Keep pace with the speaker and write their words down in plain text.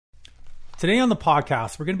Today on the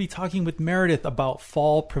podcast, we're going to be talking with Meredith about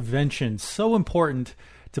fall prevention. So important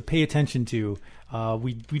to pay attention to.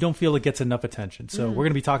 We don't feel it gets enough attention. So we're going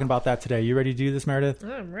to be talking about that today. You ready to do this, Meredith?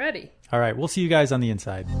 I'm ready. All right. We'll see you guys on the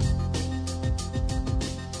inside.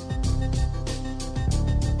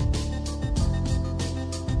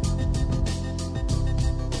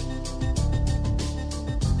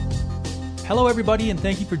 Hello, everybody, and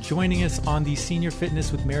thank you for joining us on the Senior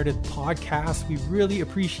Fitness with Meredith podcast. We really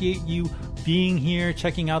appreciate you being here,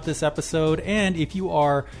 checking out this episode. And if you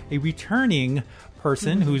are a returning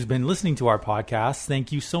person who's been listening to our podcast,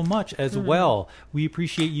 thank you so much as well. We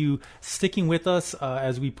appreciate you sticking with us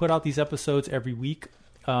as we put out these episodes every week.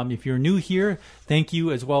 If you're new here, thank you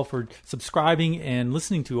as well for subscribing and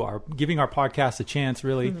listening to giving our podcast a chance,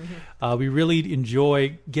 really. We really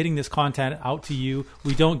enjoy getting this content out to you.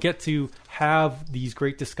 We don't get to have these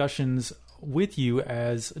great discussions with you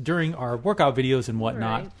as during our workout videos and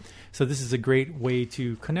whatnot. Right. So this is a great way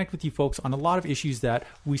to connect with you folks on a lot of issues that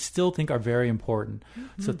we still think are very important.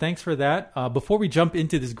 So thanks for that. Before we jump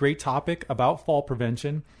into this great topic about fall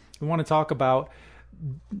prevention, we want to talk about...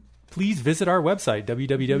 Please visit our website,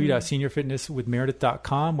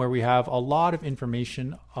 www.seniorfitnesswithmeredith.com, where we have a lot of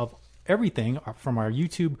information of everything from our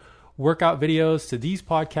YouTube workout videos to these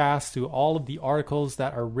podcasts to all of the articles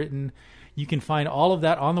that are written. You can find all of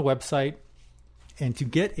that on the website. And to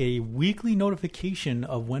get a weekly notification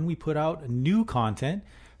of when we put out new content,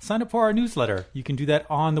 sign up for our newsletter. You can do that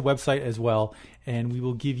on the website as well. And we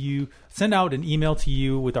will send out an email to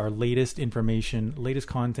you with our latest information, latest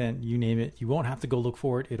content, you name it. You won't have to go look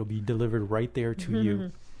for it. It'll be delivered right there to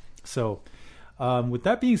you. So with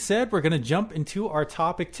that being said, we're going to jump into our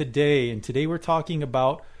topic today. And today we're talking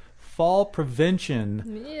about fall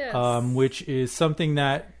prevention, which is something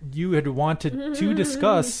that you had wanted to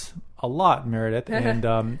discuss a lot, Meredith. And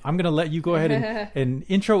I'm going to let you go ahead and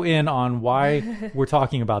intro in on why we're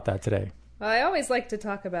talking about that today. Well, I always like to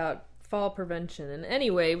talk about fall prevention in any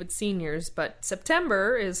way with seniors, but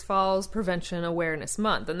September is Falls Prevention Awareness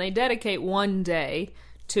Month, and they dedicate one day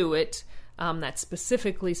to it. That's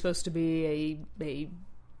specifically supposed to be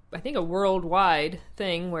I think a worldwide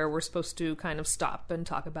thing where we're supposed to kind of stop and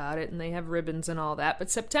talk about it, and they have ribbons and all that.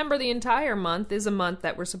 But September, the entire month, is a month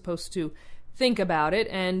that we're supposed to think about it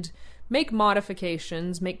and make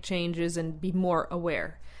modifications, make changes, and be more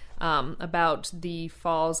aware about the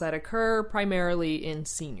falls that occur primarily in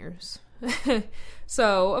seniors.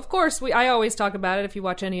 So, of course, I always talk about it if you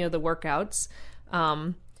watch any of the workouts,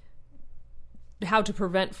 how to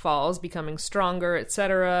prevent falls, becoming stronger,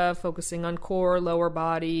 etc., focusing on core, lower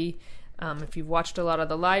body. If you've watched a lot of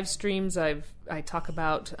the live streams, I talk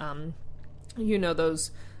about,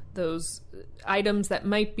 those items that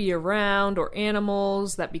might be around or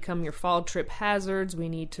animals that become your fall trip hazards. We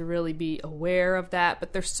need to really be aware of that.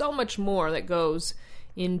 But there's so much more that goes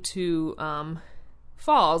into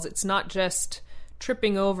falls. It's not just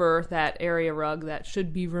tripping over that area rug that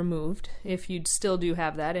should be removed if you still do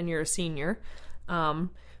have that and you're a senior.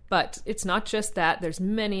 But it's not just that. There's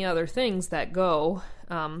many other things that go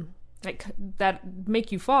that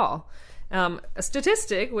make you fall. A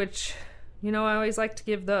statistic, which... I always like to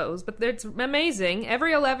give those, but it's amazing.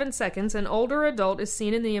 Every 11 seconds, an older adult is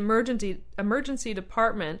seen in the emergency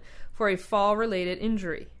department for a fall-related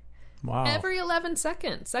injury. Wow. Every 11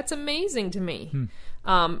 seconds. That's amazing to me.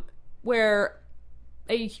 Where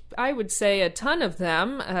I would say a ton of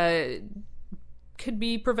them could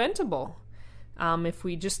be preventable if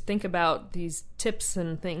we just think about these tips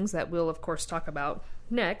and things that we'll, of course, talk about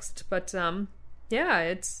next. But,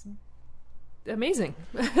 it's... amazing.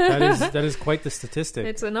 That is quite the statistic.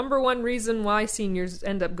 It's the number one reason why seniors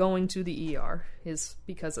end up going to the ER is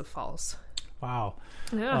because of falls. Wow.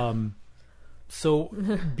 Yeah. So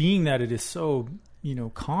being that it is so,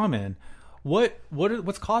 common,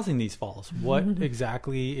 what's causing these falls? What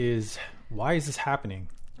exactly why is this happening?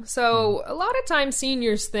 So a lot of times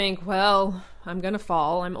seniors think, well, I'm going to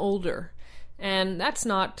fall, I'm older. And that's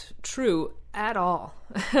not true at all.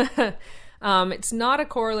 It's not a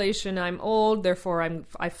correlation, I'm old, therefore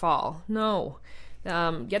I fall. No.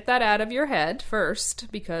 Get that out of your head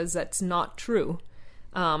first, because that's not true.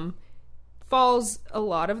 Falls, a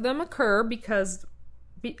lot of them occur because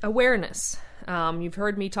awareness. You've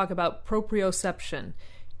heard me talk about proprioception,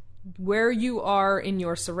 where you are in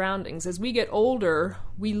your surroundings. As we get older,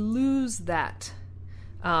 we lose that.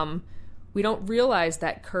 We don't realize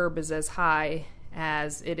that curb is as high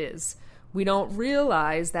as it is. We don't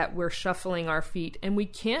realize that we're shuffling our feet and we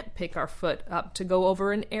can't pick our foot up to go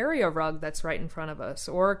over an area rug that's right in front of us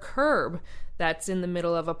or a curb that's in the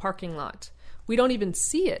middle of a parking lot. We don't even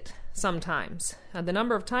see it sometimes. The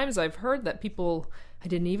number of times I've heard that people I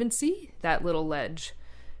didn't even see that little ledge.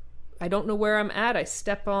 I don't know where I'm at. I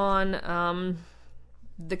step on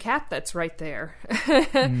the cat that's right there.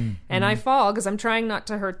 And I fall because I'm trying not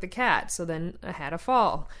to hurt the cat. So then I had a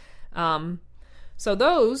fall. So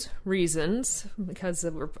those reasons, because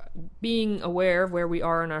we're being aware of where we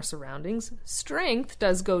are in our surroundings, strength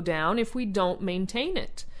does go down if we don't maintain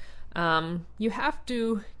it. You have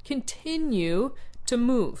to continue to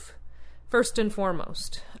move, first and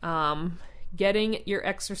foremost. Getting your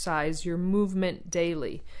exercise, your movement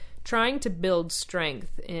daily. Trying to build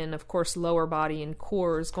strength in, of course, lower body and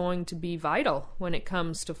core is going to be vital when it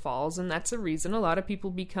comes to falls, and that's a reason a lot of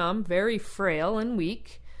people become very frail and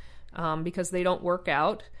weak because they don't work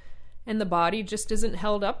out, and the body just isn't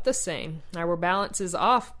held up the same. Our balance is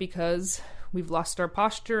off because we've lost our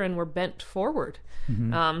posture and we're bent forward.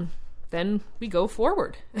 Then we go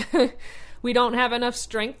forward. We don't have enough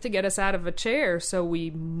strength to get us out of a chair, so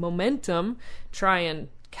we momentum try and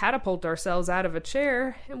catapult ourselves out of a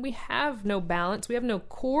chair, and we have no balance. We have no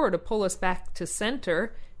core to pull us back to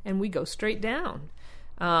center, and we go straight down.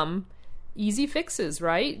 Easy fixes,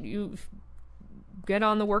 right? You get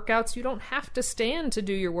on the workouts. You don't have to stand to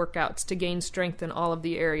do your workouts to gain strength in all of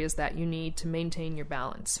the areas that you need to maintain your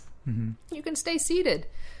balance. You can stay seated.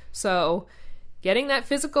 So getting that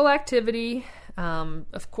physical activity,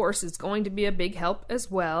 of course, is going to be a big help as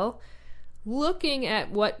well. Looking at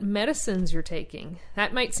what medicines you're taking.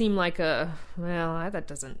 That might seem like that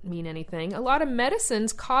doesn't mean anything. A lot of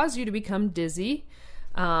medicines cause you to become dizzy,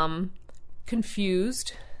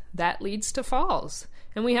 confused. That leads to falls.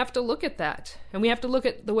 And we have to look at that. And we have to look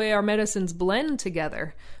at the way our medicines blend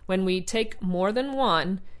together. When we take more than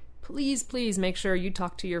one, please make sure you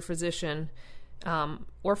talk to your physician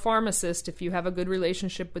or pharmacist if you have a good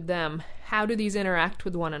relationship with them. How do these interact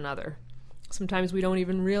with one another? Sometimes we don't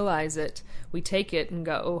even realize it. We take it and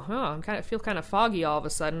go, I feel kind of foggy all of a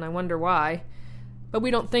sudden. I wonder why. But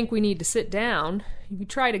we don't think we need to sit down. If you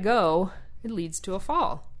try to go, it leads to a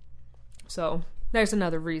fall. So there's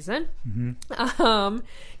another reason.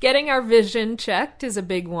 Getting our vision checked is a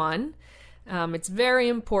big one. It's very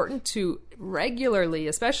important to regularly,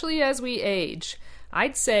 especially as we age,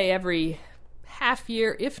 I'd say every half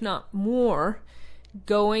year, if not more,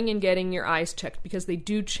 going and getting your eyes checked because they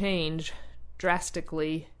do change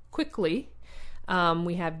drastically quickly.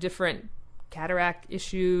 We have different cataract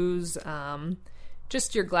issues.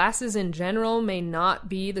 Just your glasses in general may not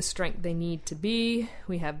be the strength they need to be.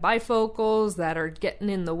 We have bifocals that are getting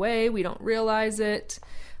in the way. We don't realize it.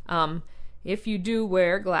 If you do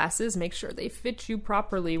wear glasses, make sure they fit you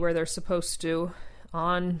properly where they're supposed to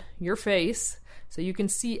on your face so you can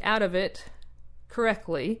see out of it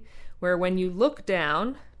correctly, where when you look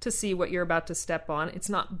down to see what you're about to step on, it's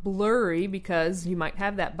not blurry because you might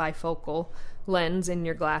have that bifocal lens in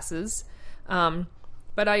your glasses.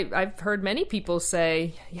 But I've heard many people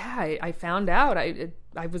say, I found out I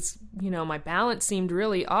was, my balance seemed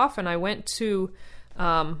really off, and I went to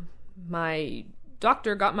my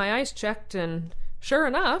doctor, got my eyes checked, and sure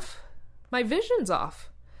enough, my vision's off.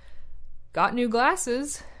 Got new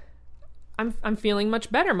glasses. I'm feeling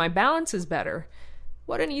much better. My balance is better.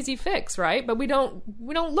 What an easy fix, right? But we don't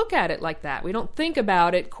look at it like that. We don't think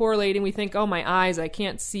about it correlating. We think, my eyes, I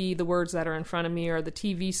can't see the words that are in front of me, or the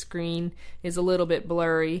TV screen is a little bit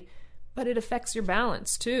blurry. But it affects your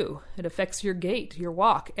balance too. It affects your gait, your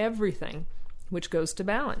walk, everything, which goes to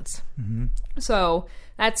balance. So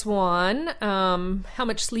that's one. How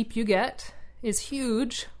much sleep you get is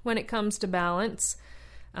huge when it comes to balance.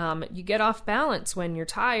 You get off balance when you're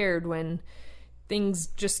tired, when things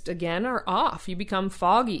just, again, are off. You become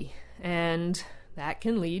foggy, and that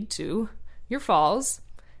can lead to your falls.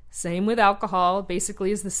 Same with alcohol.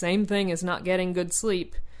 Basically is the same thing as not getting good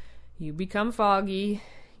sleep. You become foggy,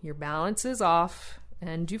 your balance is off,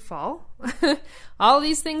 and you fall. All of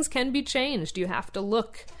these things can be changed. You have to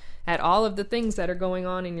look at all of the things that are going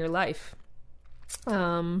on in your life.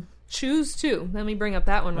 Shoes, too. Let me bring up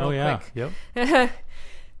that one real quick. Yep.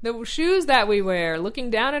 The shoes that we wear, looking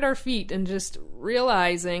down at our feet and just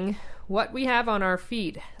realizing what we have on our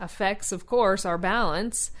feet affects, of course, our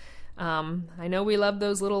balance. I know we love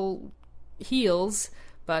those little heels,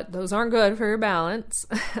 but those aren't good for your balance.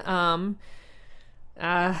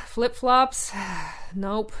 Flip-flops,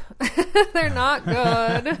 nope. They're not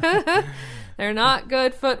good. They're not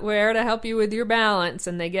good footwear to help you with your balance,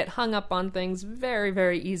 and they get hung up on things very,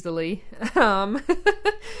 very easily.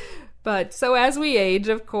 But so as we age,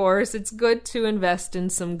 of course, it's good to invest in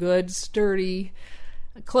some good, sturdy,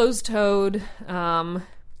 closed-toed,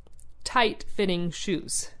 tight-fitting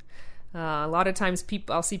shoes. A lot of times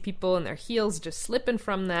I'll see people and their heels just slipping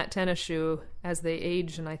from that tennis shoe as they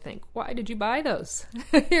age, and I think, why did you buy those?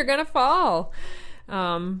 You're going to fall.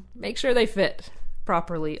 Make sure they fit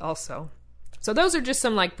properly also. So those are just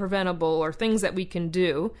some like preventable or things that we can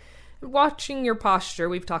do. Watching your posture,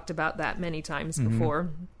 we've talked about that many times before.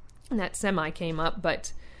 And that semi came up,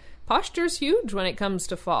 but posture's huge when it comes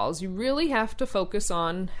to falls. You really have to focus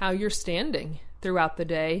on how you're standing throughout the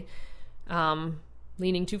day.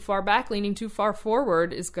 Leaning too far back, leaning too far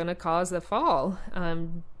forward is going to cause the fall.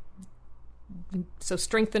 So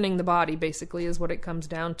strengthening the body basically is what it comes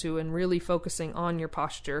down to, and really focusing on your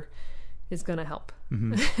posture is going to help.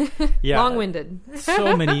 Yeah. Long-winded.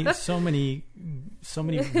 so many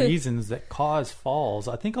reasons that cause falls.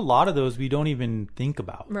 I think a lot of those we don't even think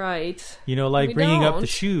about. Right. Like We bringing up don't. the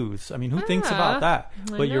shoes. I mean, who thinks about that?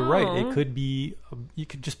 I But you're right. It know. could be, you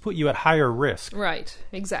could just put you at higher risk. Right,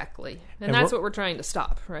 exactly. And And that's we're- what we're trying to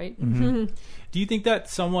stop, right? Do you think that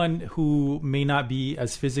someone who may not be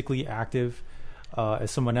as physically active as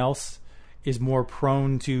someone else is more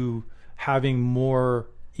prone to having more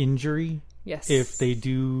injury Yes. if they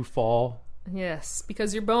do fall? Yes,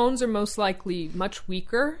 because your bones are most likely much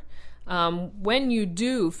weaker. When you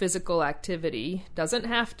do physical activity, doesn't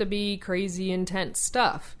have to be crazy intense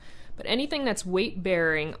stuff, but anything that's weight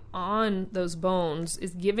bearing on those bones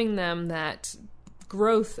is giving them that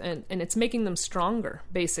growth and it's making them stronger,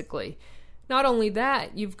 basically. Not only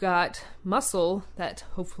that, you've got muscle that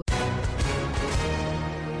hopefully...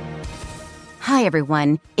 Hi,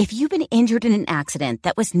 everyone. If you've been injured in an accident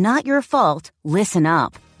that was not your fault, listen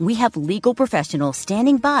up. We have legal professionals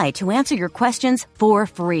standing by to answer your questions for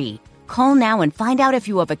free. Call now and find out if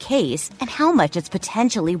you have a case and how much it's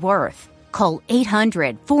potentially worth. Call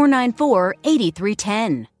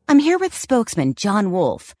 800-494-8310. I'm here with spokesman John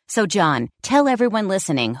Wolf. So, John, tell everyone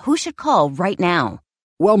listening who should call right now.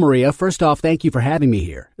 Well, Maria, first off, thank you for having me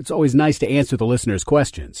here. It's always nice to answer the listeners'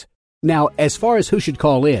 questions. Now, as far as who should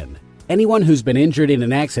call in, anyone who's been injured in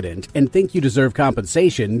an accident and think you deserve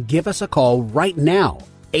compensation, give us a call right now.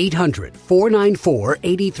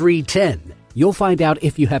 800-494-8310. You'll find out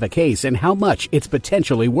if you have a case and how much it's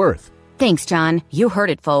potentially worth. Thanks, John. You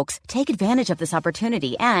heard it, folks. Take advantage of this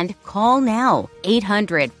opportunity and call now.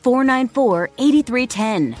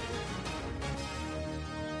 800-494-8310.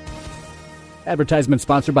 Advertisement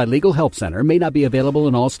sponsored by Legal Help Center. May not be available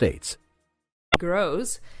in all states.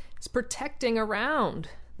 grows is protecting around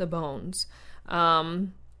the bones.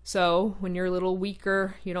 So when you're a little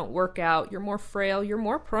weaker, you don't work out, you're more frail, you're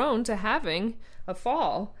more prone to having a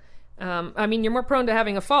fall. You're more prone to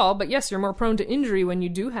having a fall, but yes, you're more prone to injury when you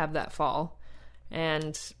do have that fall.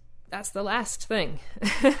 And that's the last thing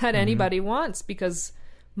that anybody wants, because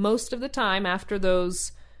most of the time after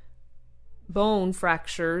those bone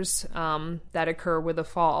fractures that occur with a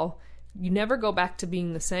fall, you never go back to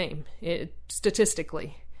being the same,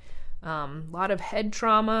 statistically. A lot of head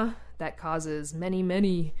trauma that causes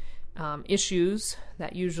many issues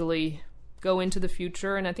that usually go into the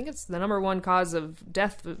future, and I think it's the number one cause of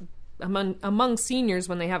death among seniors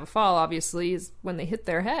when they have a fall, obviously, is when they hit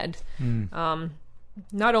their head.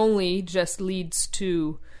 Not only just leads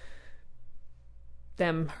to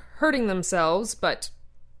them hurting themselves, but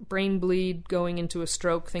brain bleed, going into a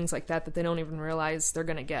stroke, things like that they don't even realize they're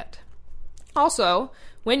going to get. Also,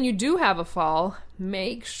 when you do have a fall,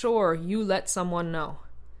 make sure you let someone know.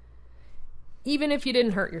 Even if you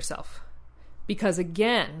didn't hurt yourself. Because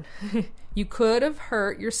again, you could have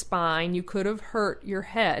hurt your spine, you could have hurt your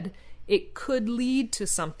head. It could lead to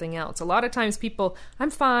something else. A lot of times people, I'm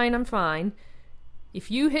fine. If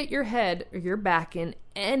you hit your head or your back in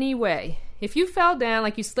any way, if you fell down,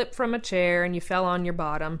 like you slipped from a chair and you fell on your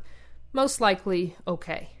bottom, most likely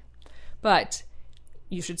okay. But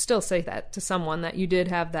you should still say that to someone, that you did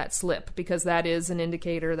have that slip, because that is an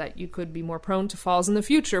indicator that you could be more prone to falls in the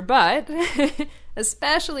future. But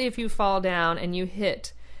especially if you fall down and you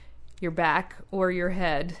hit your back or your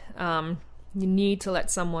head, you need to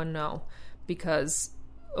let someone know, because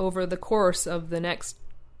over the course of the next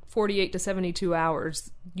 48 to 72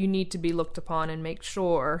 hours, you need to be looked upon and make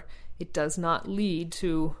sure it does not lead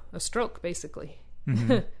to a stroke, basically,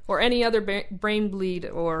 or any other brain bleed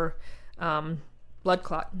or blood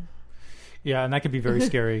clot. Yeah, and that could be very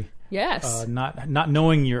scary. Yes. Not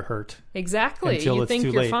knowing you're hurt. Exactly. Until You it's think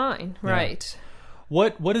too you're late. fine. Yeah. Right.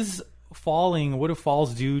 What do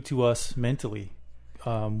falls do to us mentally?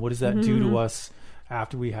 What does that do to us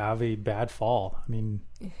after we have a bad fall? I mean,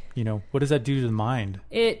 what does that do to the mind?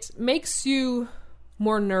 It makes you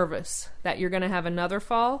more nervous that you're going to have another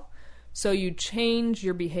fall, so you change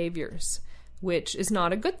your behaviors, which is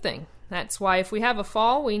not a good thing. That's why if we have a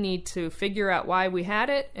fall, we need to figure out why we had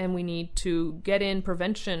it, and we need to get in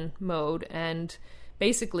prevention mode and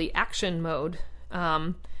basically action mode.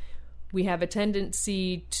 We have a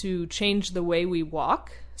tendency to change the way we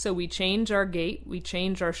walk. So we change our gait, we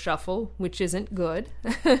change our shuffle, which isn't good.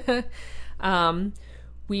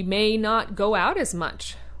 We may not go out as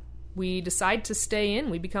much. We decide to stay in.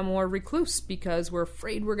 We become more recluse because we're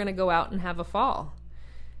afraid we're going to go out and have a fall,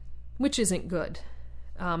 which isn't good.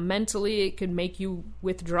 Mentally, it could make you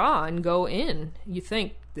withdraw and go in. You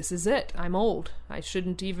think, this is it. I'm old. I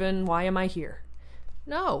shouldn't even. Why am I here?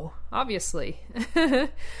 No, obviously.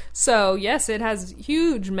 So, yes, it has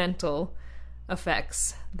huge mental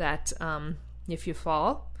effects that if you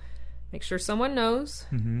fall, make sure someone knows,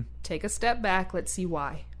 take a step back, let's see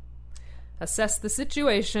why. Assess the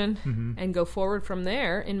situation and go forward from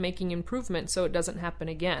there in making improvements so it doesn't happen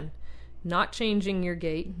again. Not changing your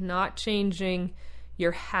gait, not changing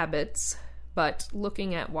your habits, but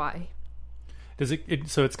looking at why. Does it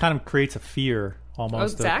so it's kind of creates a fear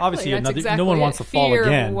almost. Exactly. Obviously, That's exactly no one wants to fall fear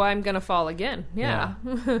again. Of, well, I'm going to fall again. Yeah.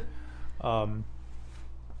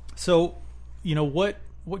 So,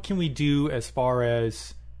 what can we do as far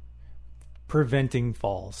as preventing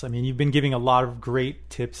falls? I mean, you've been giving a lot of great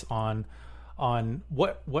tips on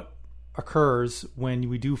what occurs when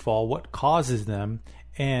we do fall, what causes them,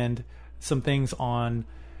 and some things on,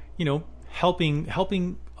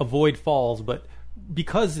 helping avoid falls. But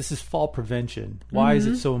because this is fall prevention, why is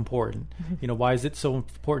it so important? Why is it so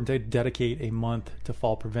important to dedicate a month to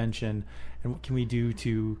fall prevention, and what can we do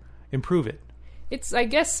to improve it? It's, I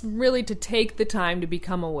guess, really to take the time to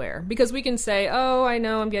become aware. Because we can say, oh, I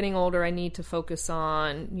know I'm getting older. I need to focus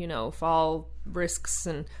on, fall risks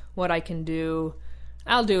and what I can do.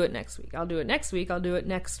 I'll do it next week. I'll do it next week. I'll do it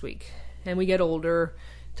next week. And we get older.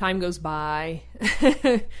 Time goes by.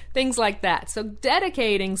 Things like that. So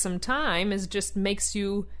dedicating some time just makes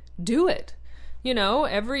you do it.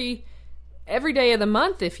 Every day of the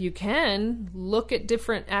month, if you can, look at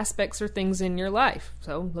different aspects or things in your life.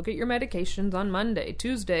 So look at your medications on Monday.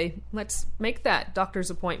 Tuesday, let's make that doctor's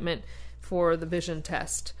appointment for the vision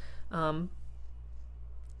test.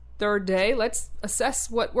 Third day, let's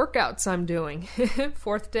assess what workouts I'm doing.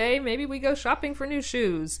 Fourth day, maybe we go shopping for new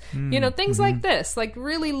shoes. Things like this, like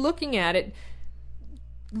really looking at it.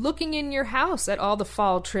 Looking in your house at all the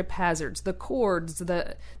fall trip hazards, the cords,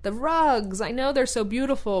 the rugs. I know they're so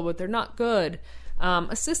beautiful, but they're not good.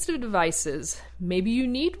 Assistive devices. Maybe you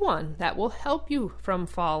need one that will help you from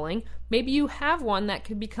falling. Maybe you have one that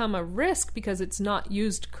could become a risk because it's not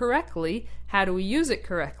used correctly. How do we use it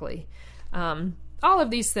correctly? All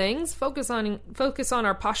of these things. Focus on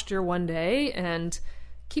our posture one day and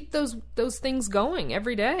keep those things going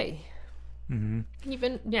every day.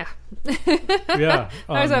 Even, yeah. Yeah.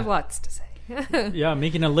 I always have lots to say. Yeah,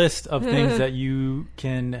 making a list of things that you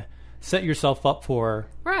can set yourself up for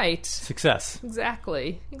success.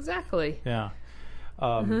 Exactly. Yeah.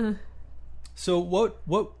 So what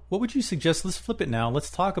would you suggest? Let's flip it now.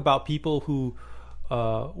 Let's talk about people who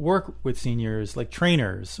work with seniors, like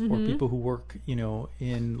trainers or people who work,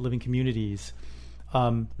 in living communities.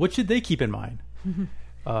 What should they keep in mind?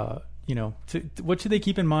 What should they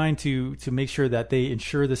keep in mind to make sure that they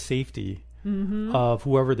ensure the safety of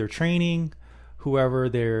whoever they're training, whoever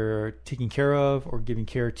they're taking care of or giving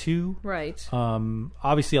care to? Right.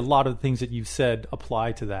 Obviously, a lot of the things that you've said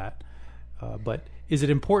apply to that. But is it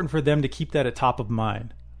important for them to keep that at top of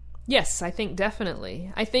mind? Yes, I think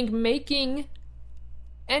definitely. I think making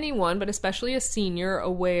anyone, but especially a senior,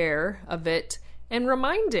 aware of it and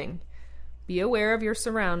reminding. Be aware of your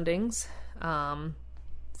surroundings.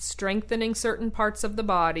 Strengthening certain parts of the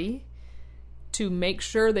body to make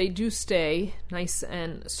sure they do stay nice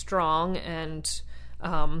and strong and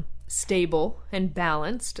stable and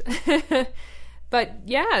balanced. But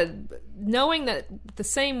yeah, knowing that the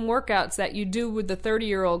same workouts that you do with the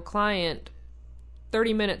 30-year-old client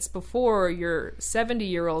 30 minutes before your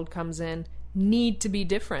 70-year-old comes in need to be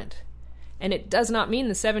different. And it does not mean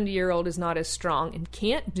the 70-year-old is not as strong and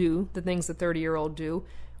can't do the things the 30-year-old do.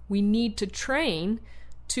 We need to train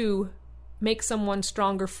to make someone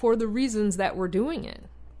stronger for the reasons that we're doing it,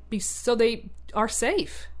 so they are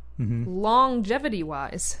safe,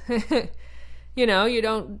 longevity-wise. You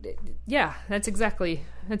don't. Yeah, that's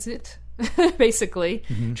it. Basically,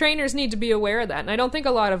 trainers need to be aware of that, and I don't think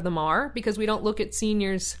a lot of them are because we don't look at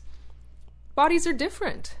seniors. Bodies are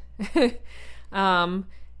different.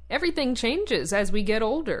 Everything changes as we get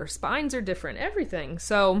older. Spines are different. Everything.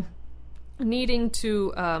 So, needing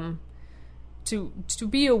to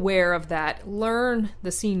be aware of that, learn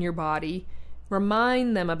the senior body,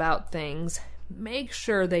 remind them about things, make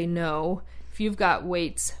sure they know if you've got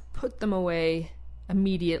weights put them away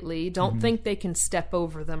immediately. Don't think they can step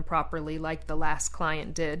over them properly like the last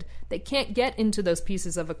client did. They can't get into those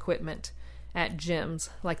pieces of equipment at gyms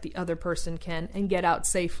like the other person can and get out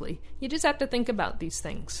safely. You just have to think about these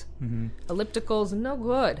things. Ellipticals, no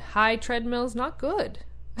good. High treadmills, not good.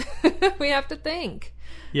 We have to think.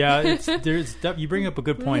 Yeah, you bring up a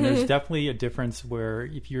good point. There's definitely a difference where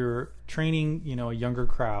if you're training, a younger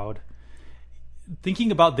crowd,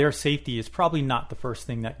 thinking about their safety is probably not the first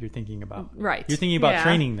thing that you're thinking about. Right. You're thinking about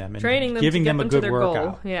training them and giving them a good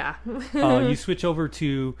workout. Goal. Yeah. You switch over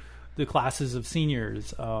to the classes of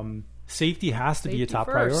seniors. Safety has to be a top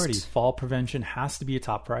priority. Fall prevention has to be a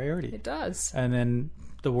top priority. It does. And then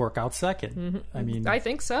the workout second. I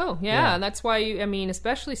think so. Yeah. And that's why,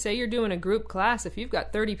 especially say you're doing a group class, if you've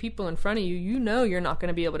got 30 people in front of you, you're not going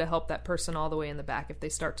to be able to help that person all the way in the back if they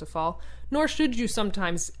start to fall. Nor should you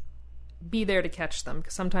sometimes be there to catch them,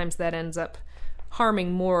 because sometimes that ends up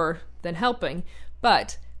harming more than helping.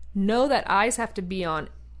 But know that eyes have to be on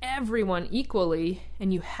everyone equally,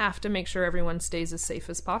 and you have to make sure everyone stays as safe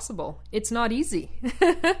as possible. It's not easy.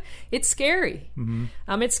 It's scary.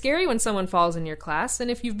 It's scary when someone falls in your class, and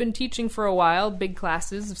if you've been teaching for a while, big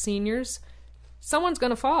classes of seniors, someone's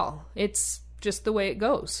going to fall. It's just the way it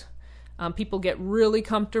goes. People get really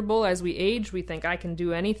comfortable as we age. We think, I can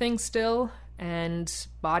do anything still, and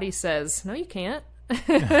body says, no, you can't.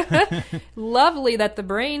 Lovely that the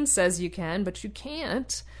brain says you can, but you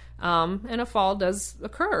can't. And a fall does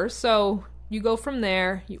occur. So you go from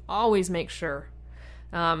there. You always make sure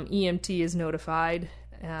EMT is notified.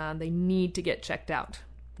 They need to get checked out,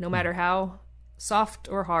 no matter how soft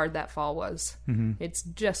or hard that fall was. It's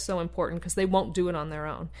just so important because they won't do it on their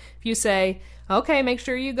own. If you say, okay, make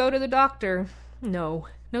sure you go to the doctor. No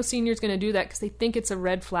senior's going to do that because they think it's a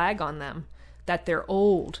red flag on them, that they're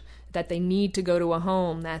old, that they need to go to a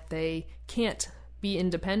home, that they can't be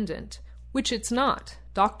independent, which it's not.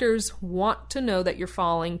 Doctors want to know that you're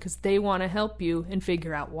falling because they want to help you and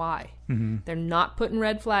figure out why. They're not putting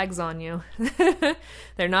red flags on you.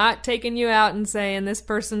 They're not taking you out and saying, this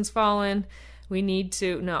person's fallen. We need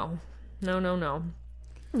to... No.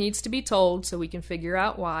 Needs to be told so we can figure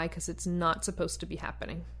out why, because it's not supposed to be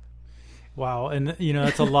happening. Wow, and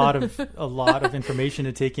that's a lot of information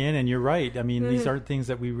to take in, and you're right. These aren't things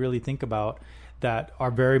that we really think about that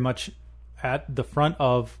are very much at the front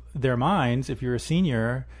of their minds. If you're a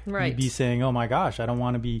senior, you'd be saying, "Oh my gosh, I don't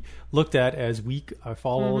want to be looked at as weak. I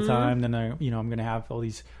fall all the time. Then I'm going to have all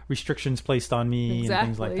these restrictions placed on me and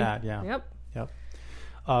things like that." Yeah. Yep.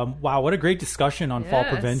 Wow, what a great discussion on fall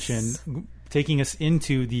prevention, taking us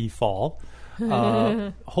into the fall.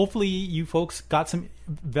 Hopefully you folks got some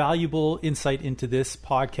valuable insight into this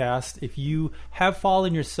podcast. If you have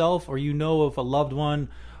fallen yourself, or you know of a loved one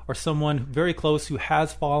or someone very close who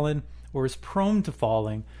has fallen or is prone to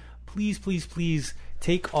falling, please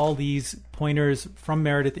take all these pointers from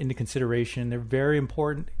Meredith into consideration. They're very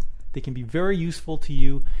important. They can be very useful to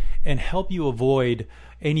you and help you avoid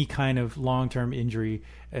any kind of long-term injury,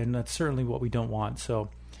 and that's certainly what we don't want. So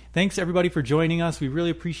thanks, everybody, for joining us. We really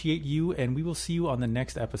appreciate you, and we will see you on the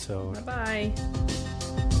next episode. Bye-bye.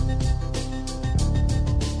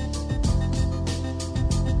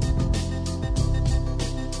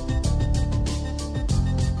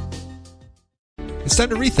 It's time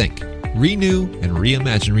to rethink, renew, and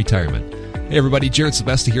reimagine retirement. Hey everybody, Jared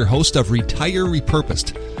Sylvester here, host of Retire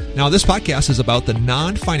Repurposed. Now, this podcast is about the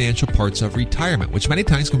non-financial parts of retirement, which many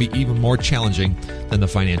times can be even more challenging than the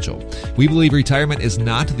financial. We believe retirement is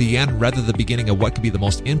not the end, rather the beginning of what could be the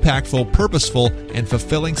most impactful, purposeful, and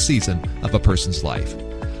fulfilling season of a person's life.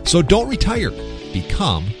 So don't retire,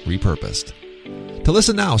 become repurposed. To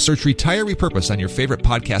listen now, search Retire Repurposed on your favorite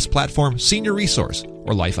podcast platform, Senior Resource,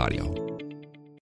 or Life Audio.